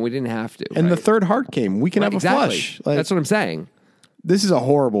bet when we didn't have to. And the right? third heart came. We can have a exactly. flush. Like, That's what I'm saying. this is a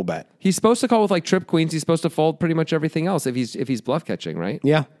horrible bet. He's supposed to call with like trip queens. He's supposed to fold pretty much everything else if he's bluff catching, right?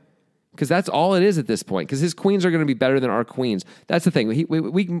 Yeah. Because that's all it is at this point. Because his queens are going to be better than our queens. That's the thing.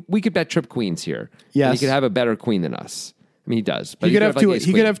 We could bet trip queens here. Yes. And he could have a better queen than us. I mean, he does. But He could have like, two. ace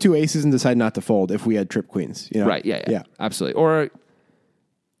He queen. could have two aces and decide not to fold if we had trip queens. You know? Right. Yeah. Absolutely.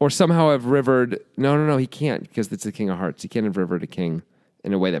 Or somehow have rivered. No. He can't because it's the king of hearts. He can't have rivered a king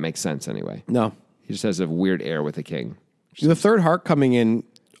in a way that makes sense anyway. No. He just has a weird air with a king. The third heart coming in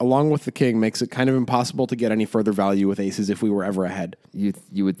along with the king makes it kind of impossible to get any further value with aces if we were ever ahead. You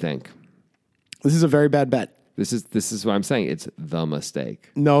would think. This is a very bad bet. This is what I'm saying. It's the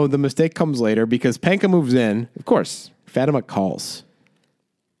mistake. No, the mistake comes later because Panka moves in. Of course. Fatima calls.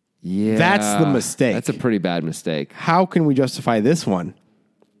 Yeah. That's the mistake. That's a pretty bad mistake. How can we justify this one?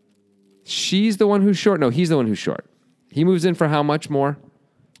 She's the one who's short. No, he's the one who's short. He moves in for how much more?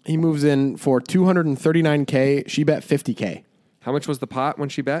 He moves in for 239K. She bet 50K. How much was the pot when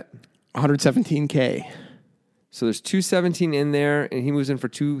she bet? 117K. So there's 217 in there, and he moves in for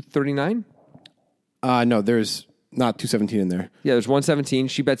 239? No, there's not 217 in there. Yeah, there's 117.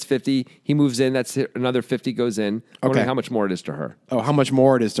 She bets 50. He moves in. That's it. Another 50 goes in. I wonder Okay. how much more it is to her. Oh, how much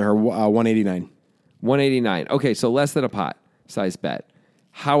more it is to her? 189. 189. Okay, so less than a pot size bet.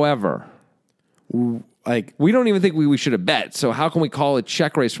 However, Like, we don't even think we should have bet. So how can we call a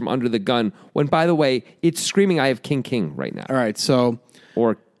check raise from under the gun when, by the way, it's screaming I have king right now. all right, so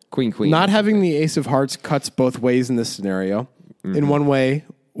Or queen. not having the ace of hearts cuts both ways in this scenario. In one way,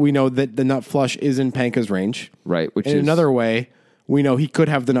 we know that the nut flush is in Panka's range. Right, which in is... another way, we know he could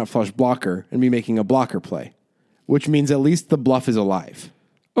have the nut flush blocker and be making a blocker play, which means at least the bluff is alive.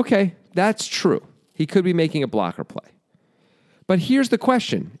 Okay, that's true. He could be making a blocker play. But here's the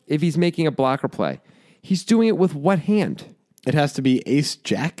question. If he's making a blocker play, He's doing it with what hand? It has to be ace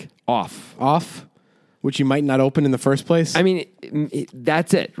jack Off. which he might not open in the first place. I mean,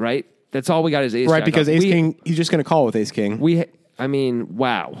 that's it, right? That's all we got is ace right, jack because off. ace king, he's just going to call with ace king.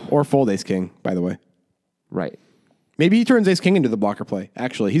 Wow. Or fold ace king, by the way. Right. Maybe he turns ace king into the blocker play.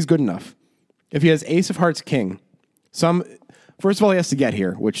 Actually, he's good enough. If he has ace of hearts king, first of all, he has to get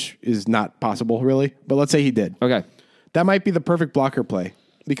here, which is not possible, really. But let's say he did. Okay. That might be the perfect blocker play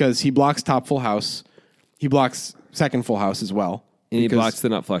because he blocks top full house. He blocks second full house as well. And he blocks the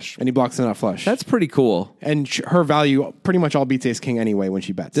nut flush. And he blocks the nut flush. That's pretty cool. And her value pretty much all beats ace king anyway when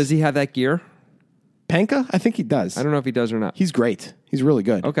she bets. Does he have that gear? Panka? I think he does. I don't know if he does or not. He's great. He's really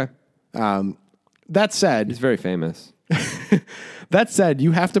good. Okay. That said, He's very famous.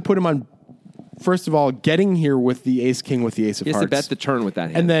 you have to put him on, first of all, getting here with the ace king with the ace of He has hearts. to bet the turn with that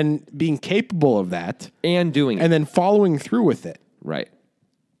hand. and then being capable of that And doing it. and then following through with it Right.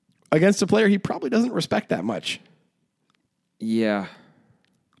 against a player he probably doesn't respect that much. Yeah.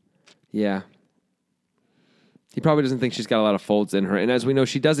 Yeah. He probably doesn't think she's got a lot of folds in her. And as we know,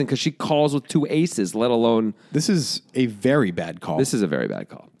 she doesn't because she calls with two aces, let alone... This is a very bad call. This is a very bad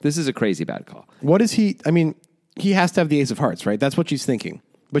call. This is a crazy bad call. What is he? I mean, he has to have the ace of hearts, right? That's what she's thinking.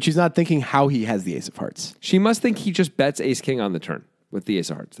 But she's not thinking how he has the ace of hearts. She must think he just bets ace king on the turn with the ace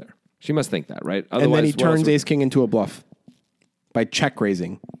of hearts there. She must think that, right? And then he what else turns would- ace king into a bluff by check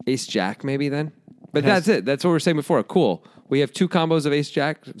raising. Ace jack maybe then? But that's it. That's what we were saying before. Cool. We have 2 combos of ace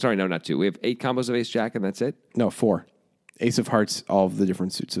jack. Sorry, no, not 2. We have 8 combos of ace jack and that's it? No, 4. Ace of hearts, all of the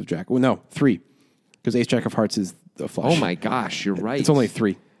different suits of jack. Well, no, 3. Because ace jack of hearts is the flush. Oh my gosh, you're right. It's only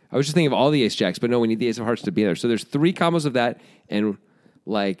 3. I was just thinking of all the ace jacks, but no, we need the ace of hearts to be there. So there's 3 combos of that and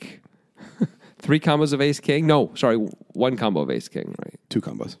like 3 combos of ace king. No, sorry, 1 combo of ace king, right? 2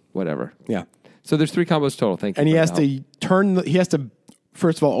 combos. Whatever. Yeah. So there's 3 combos total. Thank you. And he for has the help. to he has to,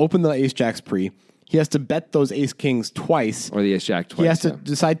 first of all, open the ace jacks pre. He has to bet those ace kings twice. Or the ace jack twice. He has to yeah.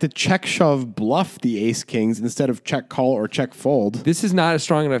 decide to check shove bluff the ace kings instead of check call or check fold. This is not a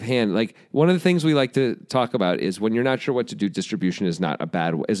strong enough hand. Like one of the things we like to talk about is when you're not sure what to do, distribution is not a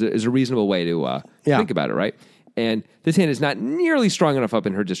bad is a reasonable way to think about it, right? And this hand is not nearly strong enough up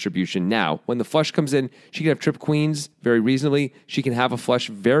in her distribution. Now, when the flush comes in, she can have trip queens very reasonably. She can have a flush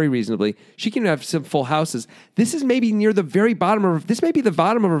very reasonably. She can have some full houses. This is maybe near the very bottom of this may be the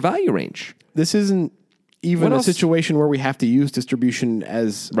bottom of her value range. This isn't even What a else? situation where we have to use distribution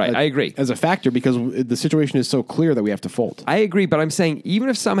as Right, I agree. as a factor because the situation is so clear that we have to fold. I agree, but I'm saying even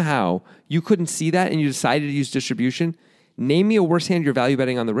if somehow you couldn't see that and you decided to use distribution, name me a worse hand you're value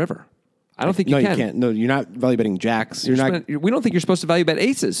betting on the river. I don't think you No, can. you can't. No, you're not value betting jacks. You're not. We don't think you're supposed to value bet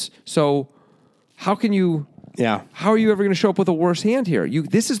aces. So how can you? Yeah, How are you ever going to show up with a worse hand here?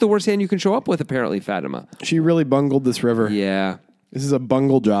 This is the worst hand you can show up with, apparently, Fatima. she really bungled this river. Yeah, This is a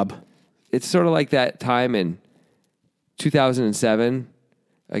bungle job. it's sort of like that time in 2007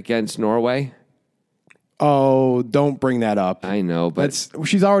 against Norway. Oh, don't bring that up. I know, but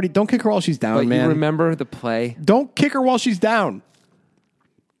She's already. Don't kick her while she's down, man. you remember the play? Don't kick her while she's down.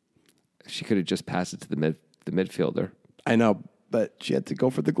 She could have just passed it to the midfielder. I know, but she had to go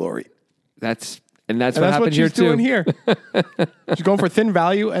for the glory. That's And what that's happened what here she's too. doing here. She's going for thin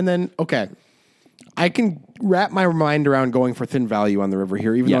value, and then okay, I can wrap my mind around going for thin value on the river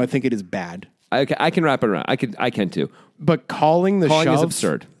here, even Yeah. though I think it is bad. I can wrap it around. I can too. But calling Calling is shove,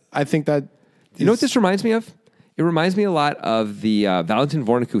 absurd. I think that You know what this reminds me of? It reminds me a lot of the Valentin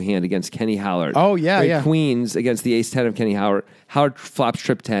Vorniku hand against Kenny Howard. Oh, yeah, Right, yeah. Queens against the ace 10 of Kenny Howard. Howard flops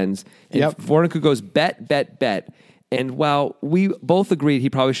trip 10s. And Yep. Vorniku goes bet, bet, bet. And while we both agreed he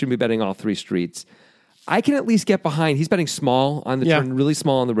probably shouldn't be betting all 3 streets, I can at least get behind. He's betting small on the Yeah. turn, really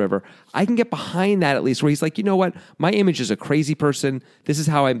small on the river. I can get behind that at least, where he's like, you know what? My image is a crazy person. This is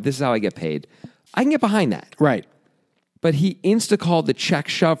how I get paid. I can get behind that. right. But he insta-called the check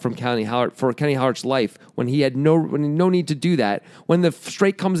shove from Kenny Howard for Kenny Howard's life when he had no need to do that. When the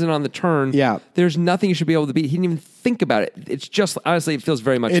straight comes in on the turn, Yeah. there's nothing you should be able to beat. He didn't even think about it. It's just, honestly, it feels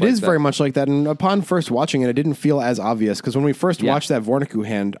very much It like is that. very much like that. And upon first watching it, it didn't feel as obvious because when we first Yeah. watched that Vorniku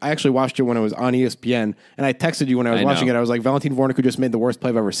hand, I actually watched it when it was on ESPN, and I texted you when I was I watching know. it. I was like, Valentin Vorniku just made the worst play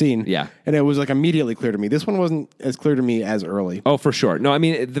I've ever seen. Yeah. And it was like immediately clear to me. This one wasn't as clear to me as early. Oh, for sure. No, I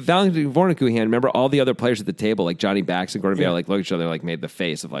mean, the Valentin Vorniku hand, remember all the other players at the table, like Johnny Bax and Gordon Vail, like look at each other, like made the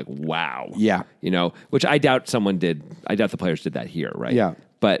face of like, wow. Yeah. You know, which I doubt someone did. I doubt the players did that here, right? Yeah.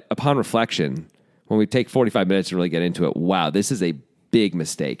 But upon reflection, when we take 45 minutes to really get into it, wow, this is a big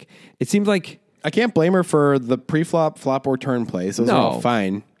mistake. It seems like I can't blame her for the pre-flop, flop, or turn plays. Those are No. all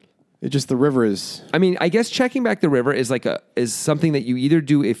fine. It's just the river is... I mean, I guess checking back the river is something that you either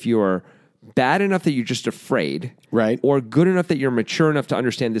do if you're bad enough that you're just afraid, Right. or good enough that you're mature enough to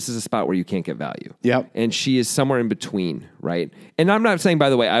understand this is a spot where you can't get value. Yep. And she is somewhere in between, right? And I'm not saying, by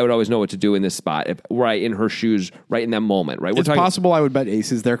the way, I would always know what to do in this spot, if right in her shoes, right in that moment, right? It's possible I would bet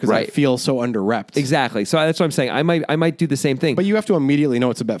aces there because I Right. feel so under-repped. Exactly. So that's what I'm saying. I might do the same thing. But you have to immediately know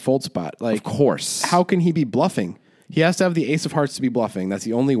it's a bet fold spot. Like, of course. how can he be bluffing? He has to have the ace of hearts to be bluffing. That's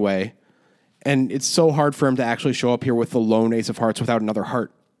the only way. And it's so hard for him to actually show up here with the lone ace of hearts without another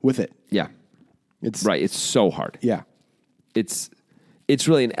heart with it. Yeah. It's Right. It's so hard. Yeah. It's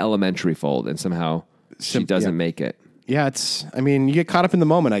really an elementary fold, and somehow she doesn't make it. Yeah, you get caught up in the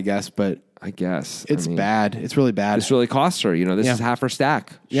moment, I guess, but I guess. it's bad. It's really bad. This really costs her. This Yeah. is half her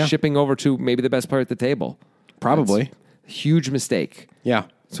stack. Yeah. Shipping over to maybe the best player at the table. Probably. That's a huge mistake. Yeah.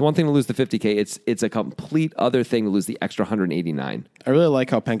 It's one thing to lose the 50K. It's a complete other thing to lose the extra 189. I really like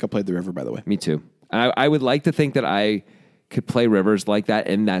how Penka played the river, by the way. Me too. I would like to think that I could play rivers like that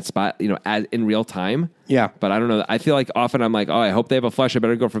in that spot, as in real time. Yeah. But I don't know. I feel like often I'm like, oh, I hope they have a flush. I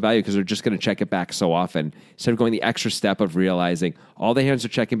better go for value because they're just going to check it back so often. Instead of going the extra step of realizing all the hands they're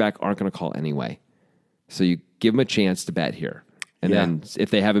checking back aren't going to call anyway. So you give them a chance to bet here. And then if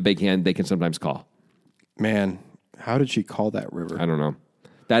they have a big hand, they can sometimes call. Man, how did she call that river? I don't know.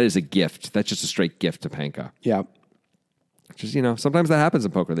 That is a gift. That's just a straight gift to Penka. Yeah. Just, sometimes that happens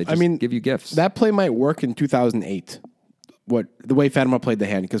in poker. They just give you gifts. That play might work in 2008. The way Fatima played the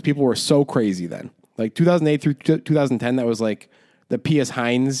hand, because people were so crazy then. Like 2008 through 2010, that was like the P.S.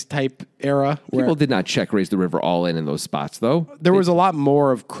 Hines type era. People did not check raise the river all in those spots, though. There was a lot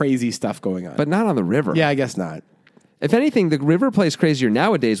more of crazy stuff going on. But not on the river. Yeah, I guess not. If anything, the river plays crazier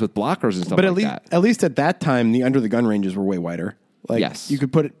nowadays with blockers and stuff But that. at least at that time, the under the gun ranges were way wider. Like, Yes. you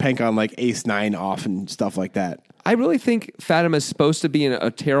could put Penka on like ace 9 off and stuff like that. I really think Fatima's supposed to be in a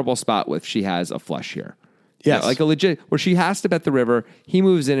terrible spot if she has a flush here. Yes. Like a legit, where she has to bet the river. He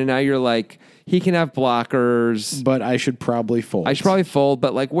moves in, and now you're like, he can have blockers. But I should probably fold. I should probably fold,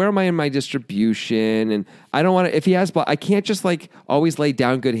 but like, where am I in my distribution? And I don't want to, if he has, I can't just like always lay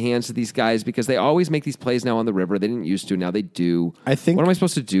down good hands to these guys because they always make these plays now on the river. They didn't used to, now they do. I think. What am I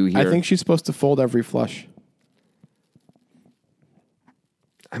supposed to do here? I think she's supposed to fold every flush.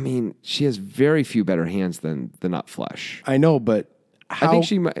 I mean, she has very few better hands than the nut flush. I know, but how? I think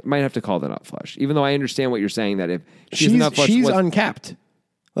she might have to call the nut flush, even though I understand what you're saying that if she's nut flush, she's uncapped.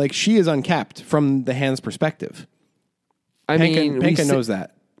 Like, she is uncapped from the hand's perspective. I mean, Penka knows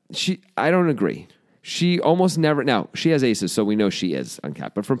that. I don't agree. She almost never. Now she has aces, so we know she is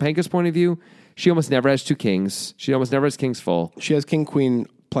uncapped. But from Penka's point of view, she almost never has two kings. She almost never has kings full. She has king queen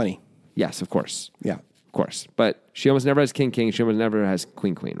plenty. Yes, of course. Yeah. Of course. But she almost never has king king. She almost never has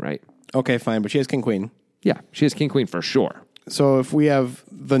queen queen. Right? Okay, fine, but she has king queen. Yeah, she has king queen for sure. So if we have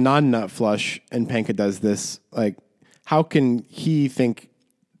the non-nut flush and Penka does this, like, how can he think?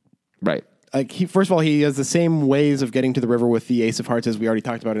 Right. Like, first of all, he has the same ways of getting to the river with the ace of hearts as we already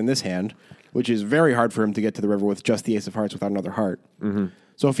talked about in this hand, which is very hard for him to get to the river with just the ace of hearts without another heart. Mm-hmm.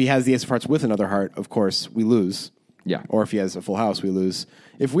 So if he has the ace of hearts with another heart, of course, we lose. Yeah. Or if he has a full house, we lose.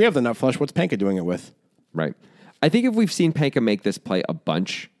 If we have the nut flush, what's Penka doing it with? Right. I think if we've seen Penka make this play a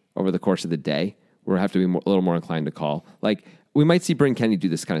bunch over the course of the day, we'll have to be a little more inclined to call. Like, we might see Bryn Kenny do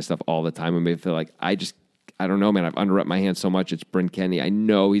this kind of stuff all the time. We may feel like, I don't know, man. I've underrepped my hand so much. It's Bryn Kenny. I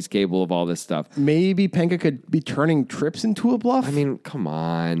know he's capable of all this stuff. Maybe Penka could be turning trips into a bluff? I mean, come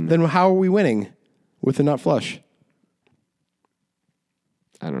on. Then how are we winning with the nut flush?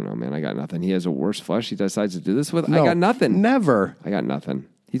 I don't know, man. I got nothing. He has a worse flush he decides to do this with. No, I got nothing. Never. I got nothing.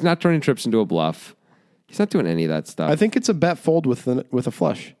 He's not turning trips into a bluff. He's not doing any of that stuff. I think it's a bet fold with a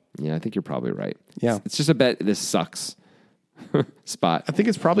flush. Yeah, I think you're probably right. Yeah. It's just a bet. This sucks. Spot. I think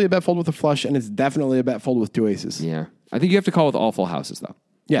it's probably a bet fold with a flush, and it's definitely a bet fold with two aces. Yeah. I think you have to call with all full houses, though.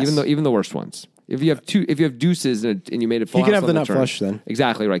 Yes. Even the worst ones. If you have deuces and you made it full He house, can have the on nut turn. flush then.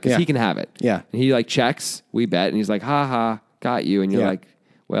 Exactly right, because Yeah. he can have it. Yeah. And he like checks, we bet, and he's like, ha ha, got you. And you're Yeah. like,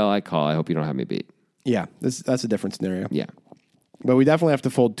 well, I call. I hope you don't have me beat. Yeah, that's a different scenario. Yeah. But we definitely have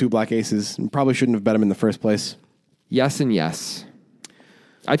to fold two black aces. And probably shouldn't have bet him in the first place. Yes and yes.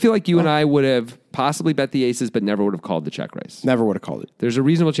 I feel like you and I would have possibly bet the aces, but never would have called the check raise. Never would have called it. There's a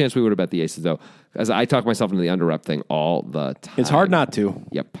reasonable chance we would have bet the aces, though, as I talk myself into the under-rep thing all the time. It's hard not to.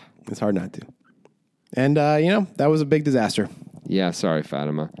 Yep. It's hard not to. And, that was a big disaster. Yeah, sorry,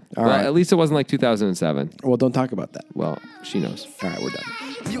 Fatima. All well, right. at least it wasn't like 2007. Well, don't talk about that. Well, she knows. All right, we're done.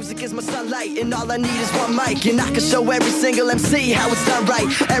 Music is my sunlight, and all I need is one mic. And I can show every single MC how it's done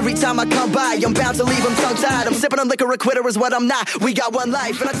right. Every time I come by, I'm bound to leave them tongue-tied. I'm sipping on liquor, a quitter is what I'm not. We got one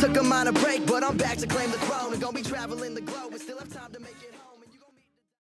life, and I took a minor break, but I'm back to claim the throne. And gonna be traveling the globe, and still have time to